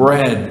with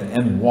bread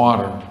and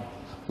water.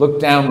 Look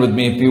down with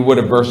me, if you would,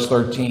 at verse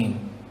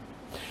 13.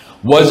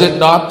 Was it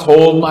not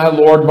told, my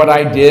Lord, what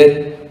I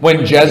did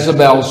when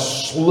Jezebel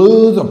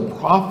slew the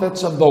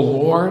prophets of the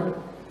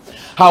Lord?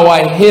 How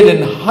I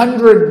hid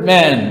 100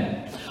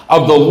 men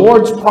of the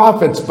Lord's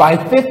prophets by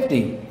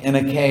 50 in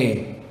a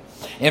cave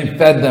and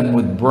fed them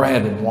with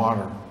bread and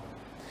water.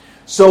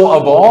 So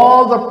of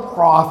all the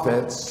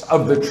prophets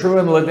of the true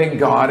and living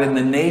God in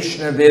the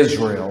nation of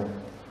Israel,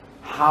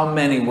 how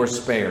many were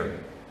spared?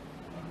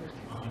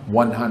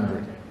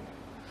 100.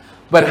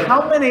 But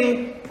how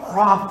many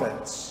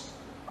prophets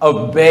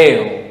of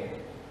Baal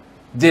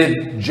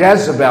did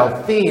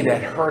Jezebel feed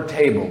at her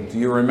table? Do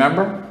you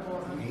remember?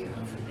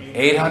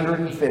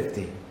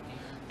 850.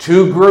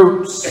 Two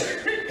groups.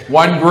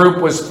 One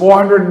group was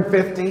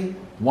 450.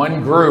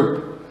 One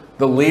group,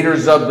 the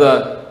leaders of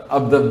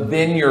the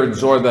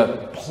vineyards or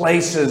the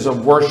places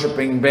of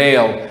worshiping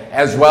Baal,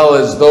 as well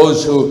as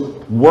those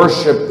who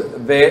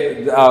worshiped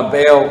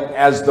Baal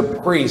as the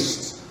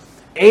priests.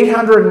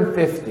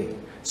 850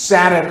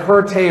 sat at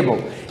her table,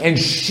 and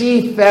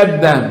she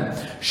fed them.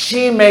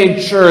 She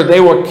made sure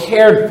they were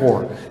cared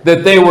for,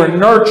 that they were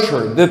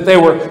nurtured, that they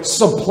were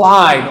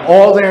supplied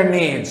all their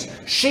needs.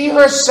 She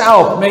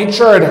herself made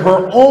sure at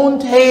her own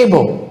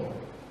table.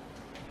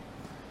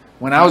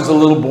 When I was a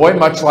little boy,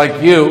 much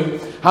like you,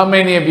 how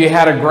many of you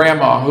had a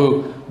grandma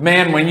who,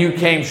 man, when you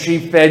came, she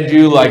fed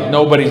you like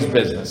nobody's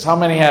business? How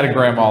many had a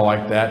grandma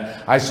like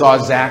that? I saw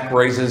Zach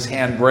raise his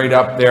hand right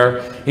up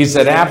there. He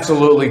said,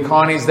 absolutely,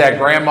 Connie's that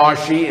grandma.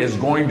 She is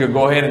going to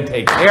go ahead and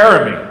take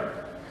care of me.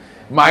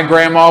 My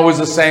grandma was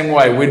the same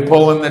way. We'd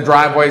pull in the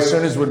driveway as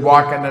soon as we'd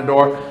walk in the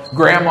door.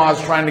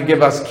 Grandma's trying to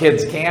give us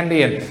kids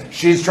candy, and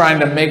she's trying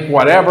to make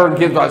whatever,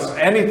 give us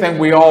anything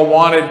we all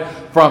wanted.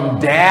 From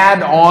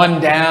dad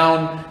on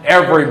down,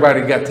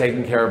 everybody got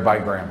taken care of by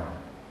grandma.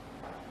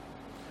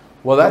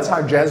 Well, that's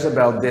how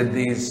Jezebel did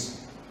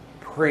these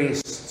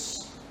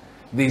priests,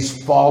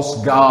 these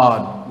false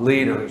god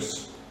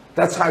leaders.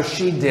 That's how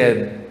she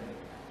did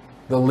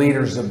the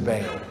leaders of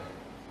Baal.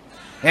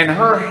 And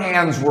her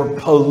hands were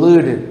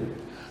polluted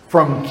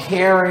from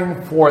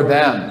caring for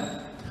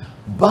them.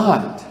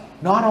 But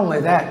not only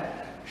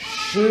that,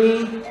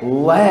 she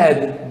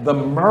led the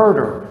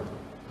murder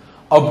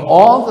of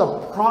all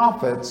the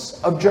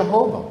prophets of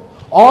Jehovah,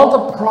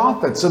 all the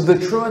prophets of the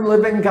true and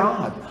living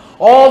God,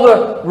 all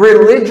the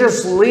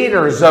religious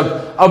leaders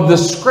of the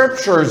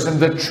scriptures and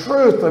the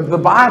truth of the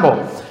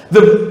Bible.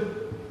 The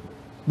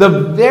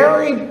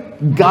very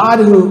God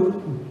who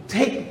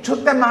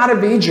took them out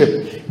of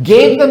Egypt,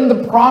 gave them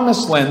the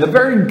promised land, the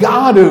very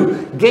God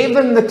who gave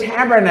them the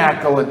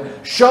tabernacle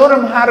and showed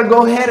them how to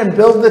go ahead and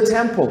build the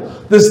temple.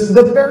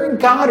 The very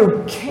God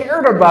who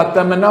cared about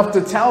them enough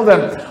to tell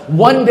them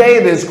one day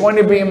there's going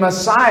to be a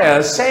Messiah,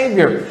 a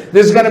Savior.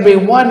 There's going to be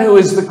one who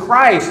is the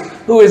Christ,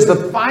 who is the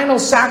final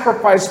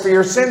sacrifice for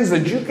your sins,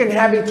 that you can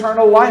have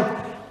eternal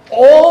life.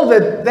 All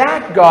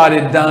that God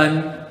had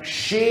done,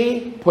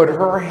 she put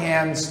her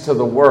hands to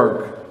the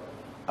work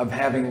of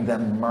having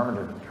them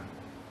murdered.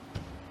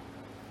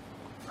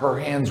 Her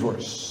hands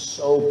were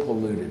so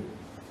polluted,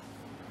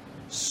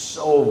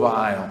 so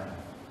vile.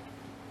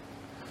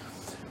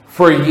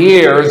 For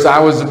years, I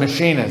was a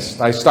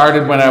machinist. I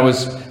started when I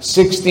was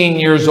 16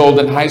 years old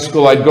in high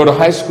school. I'd go to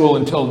high school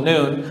until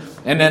noon.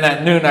 And then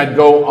at noon, I'd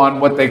go on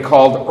what they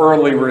called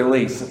early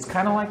release. It's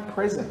kind of like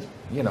prison,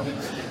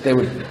 They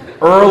would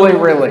early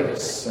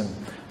release. And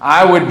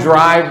I would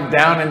drive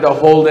down into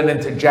Holden,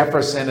 into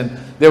Jefferson, and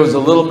there was a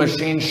little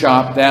machine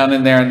shop down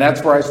in there, and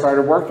that's where I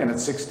started working at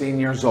 16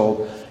 years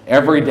old.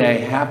 Every day,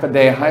 half a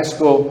day of high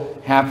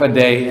school, half a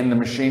day in the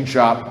machine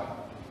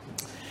shop.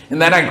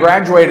 And then I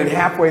graduated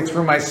halfway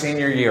through my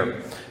senior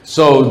year.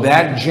 So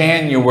that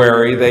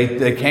January,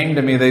 they came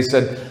to me, they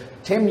said,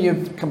 Tim,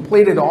 you've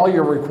completed all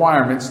your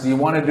requirements. Do you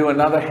want to do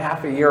another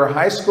half a year of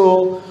high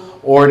school,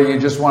 or do you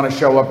just want to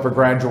show up for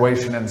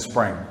graduation in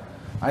spring?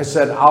 I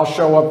said, I'll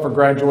show up for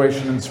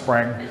graduation in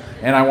spring,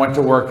 and I went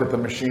to work at the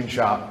machine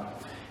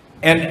shop.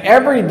 And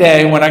every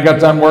day when I got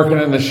done working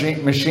in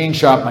the machine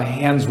shop, my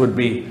hands would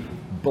be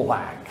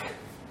black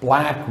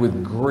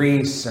with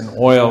grease and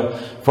oil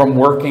from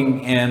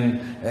working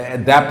in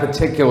that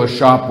particular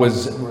shop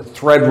was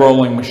thread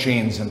rolling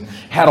machines and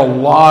had a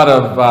lot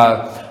of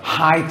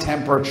high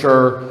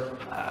temperature,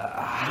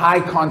 high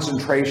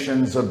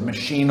concentrations of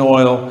machine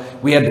oil.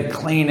 We had to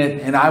clean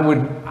it, and I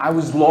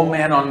was low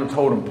man on the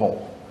totem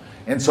pole.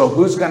 And so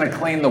who's going to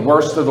clean the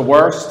worst of the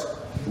worst?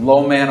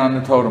 Low man on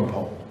the totem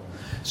pole.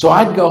 So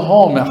I'd go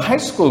home, a high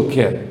school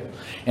kid,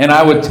 and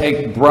I would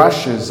take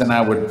brushes and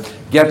I would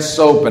get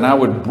soap and I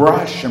would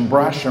brush and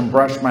brush and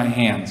brush my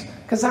hands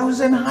because I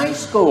was in high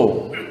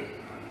school.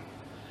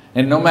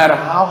 And no matter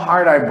how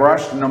hard I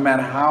brushed and no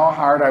matter how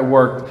hard I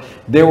worked,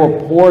 there were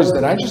pores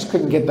that I just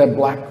couldn't get that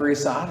black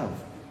grease out of.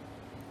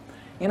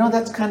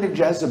 That's kind of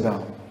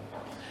Jezebel.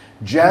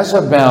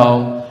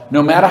 Jezebel,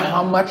 no matter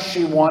how much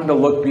she wanted to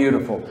look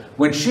beautiful,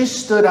 when she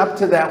stood up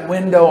to that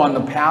window on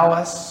the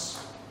palace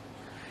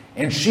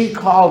and she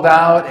called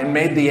out and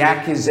made the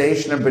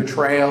accusation of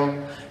betrayal,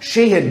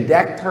 she had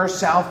decked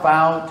herself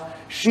out.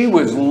 She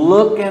was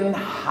looking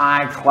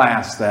high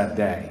class that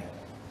day.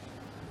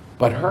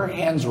 But her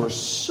hands were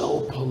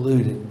so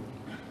polluted.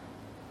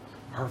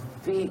 Her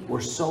feet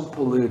were so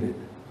polluted.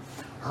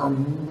 Her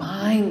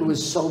mind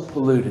was so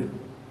polluted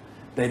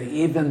that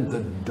even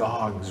the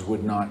dogs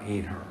would not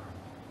eat her.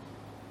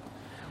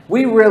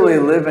 We really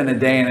live in a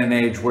day and an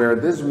age where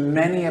there's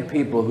many a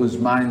people whose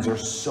minds are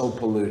so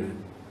polluted.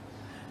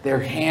 Their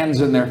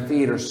hands and their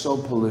feet are so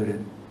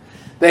polluted.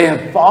 They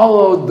have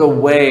followed the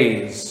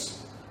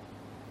ways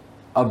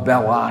of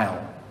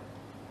Belial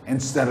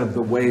instead of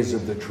the ways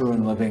of the true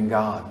and living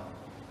God.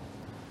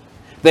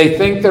 They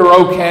think they're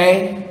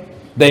okay.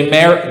 They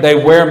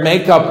wear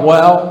makeup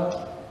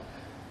well.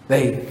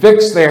 They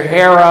fix their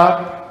hair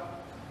up.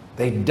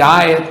 They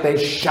dye it.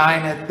 They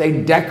shine it.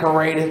 They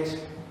decorate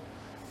it.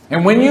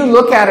 And when you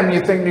look at them,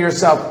 you think to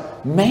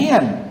yourself,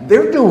 man,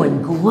 they're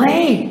doing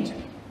great.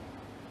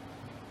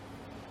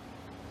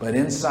 But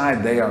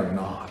inside they are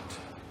not.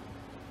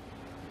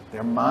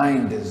 Their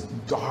mind is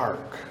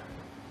dark.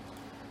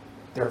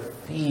 Their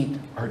feet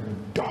are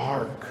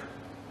dark.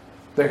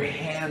 Their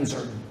hands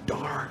are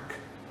dark,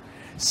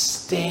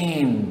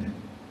 stained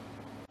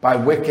by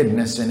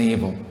wickedness and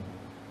evil.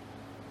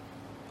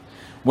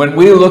 When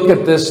we look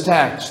at this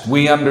text,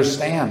 we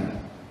understand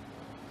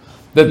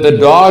that the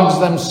dogs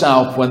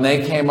themselves, when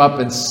they came up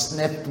and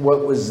sniffed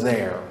what was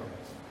there,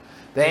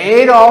 they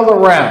ate all the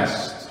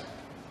rest.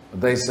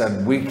 But they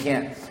said,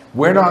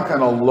 we're not going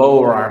to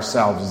lower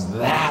ourselves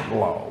that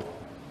low.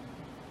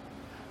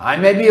 I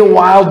may be a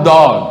wild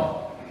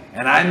dog,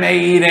 and I may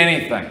eat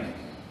anything,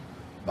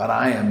 but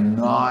I am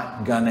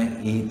not going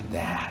to eat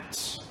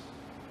that.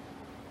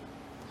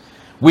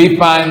 We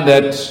find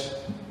that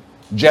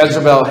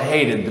Jezebel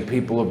hated the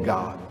people of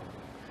God.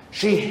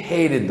 She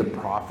hated the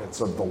prophets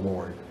of the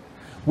Lord.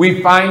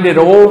 We find it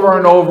over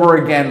and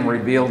over again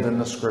revealed in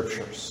the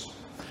scriptures.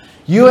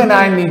 You and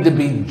I need to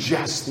be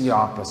just the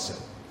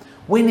opposite.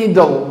 We need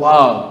to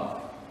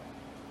love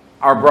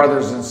our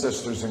brothers and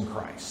sisters in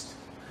Christ.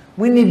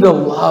 We need to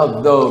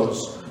love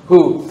those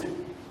who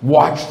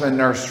watch the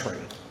nursery,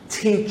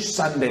 teach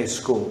Sunday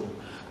school,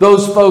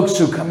 those folks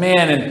who come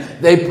in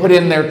and they put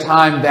in their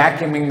time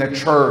vacuuming the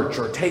church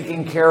or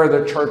taking care of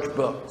the church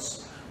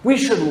books. We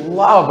should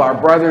love our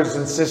brothers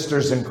and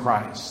sisters in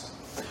Christ.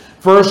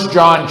 1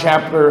 John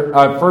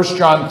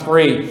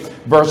 3,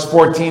 verse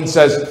 14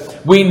 says,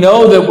 we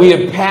know that we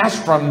have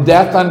passed from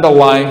death unto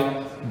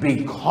life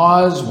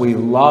because we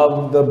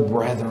love the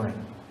brethren.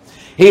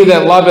 He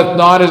that loveth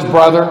not his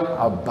brother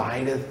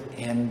abideth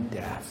in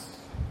death.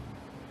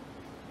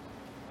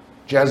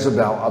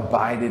 Jezebel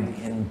abided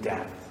in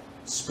death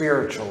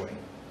spiritually.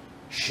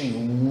 She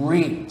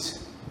reeked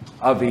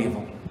of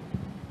evil.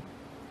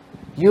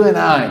 You and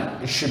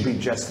I, it should be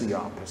just the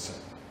opposite.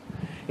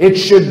 It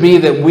should be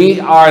that we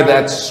are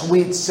that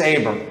sweet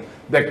savor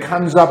that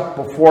comes up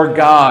before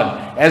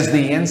God as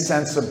the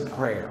incense of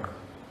prayer.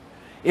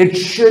 It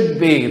should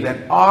be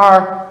that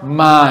our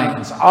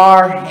minds,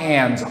 our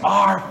hands,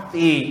 our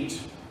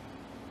feet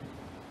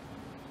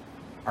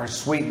are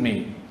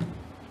sweetmeat.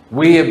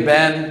 We have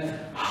been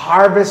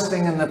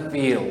harvesting in the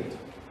field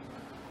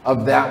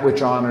of that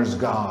which honors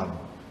God.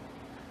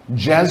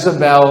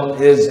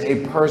 Jezebel is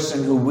a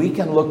person who we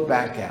can look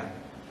back at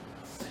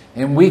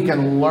and we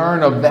can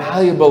learn a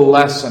valuable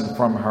lesson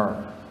from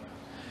her.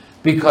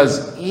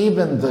 because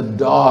even the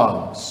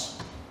dogs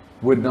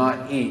would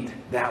not eat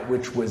that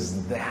which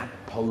was that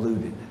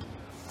polluted.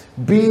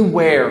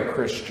 Beware,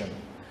 Christian.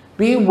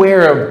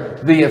 Beware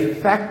of the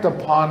effect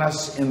upon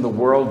us in the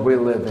world we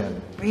live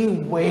in.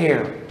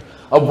 Beware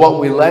of what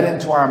we let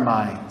into our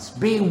minds.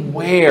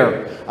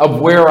 Beware of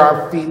where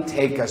our feet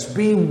take us.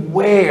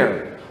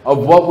 Beware of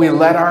what we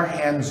let our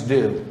hands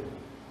do,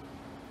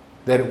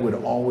 that it would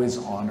always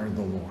honor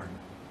the Lord.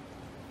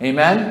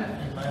 Amen?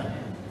 Amen.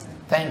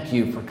 Thank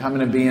you for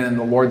coming and being in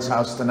the Lord's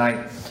house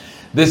tonight.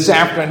 This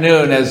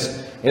afternoon,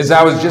 as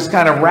I was just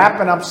kind of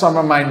wrapping up some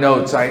of my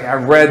notes, I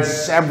read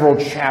several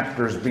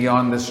chapters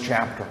beyond this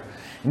chapter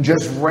and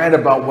just read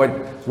about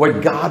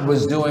what God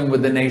was doing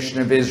with the nation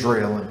of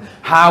Israel and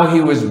how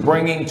he was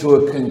bringing to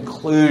a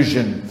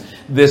conclusion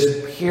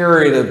this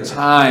period of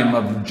time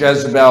of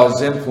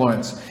Jezebel's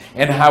influence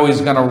and how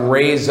he's going to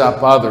raise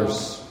up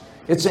others.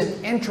 It's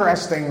an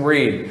interesting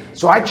read.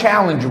 So I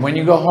challenge you, when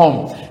you go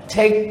home,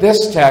 take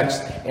this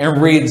text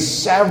and read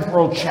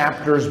several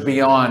chapters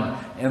beyond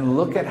and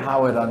look at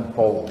how it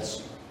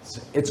unfolds.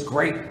 It's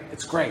great.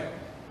 It's great.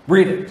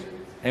 Read it.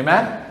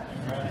 Amen?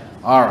 Amen.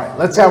 All right.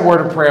 Let's have a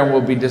word of prayer and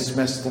we'll be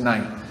dismissed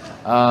tonight.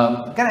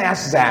 I'm going to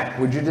ask Zach,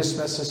 would you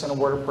dismiss us in a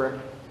word of prayer?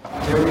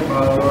 Dear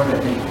Father, Lord, I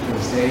thank you for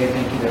this day.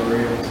 Thank you that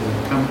we're able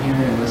to come here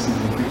and listen to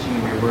the preaching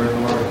of your word,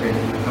 Lord. I pray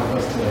that you help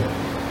us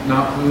to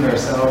not pollute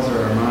ourselves or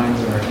our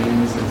minds or our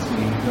hands as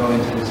we go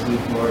into this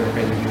week, Lord. I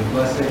pray that you would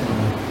bless it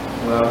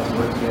and allow it to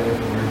work together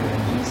for your good.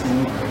 In Jesus' name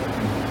we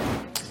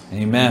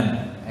pray.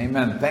 Amen.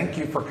 Amen. Thank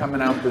you for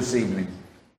coming out this evening.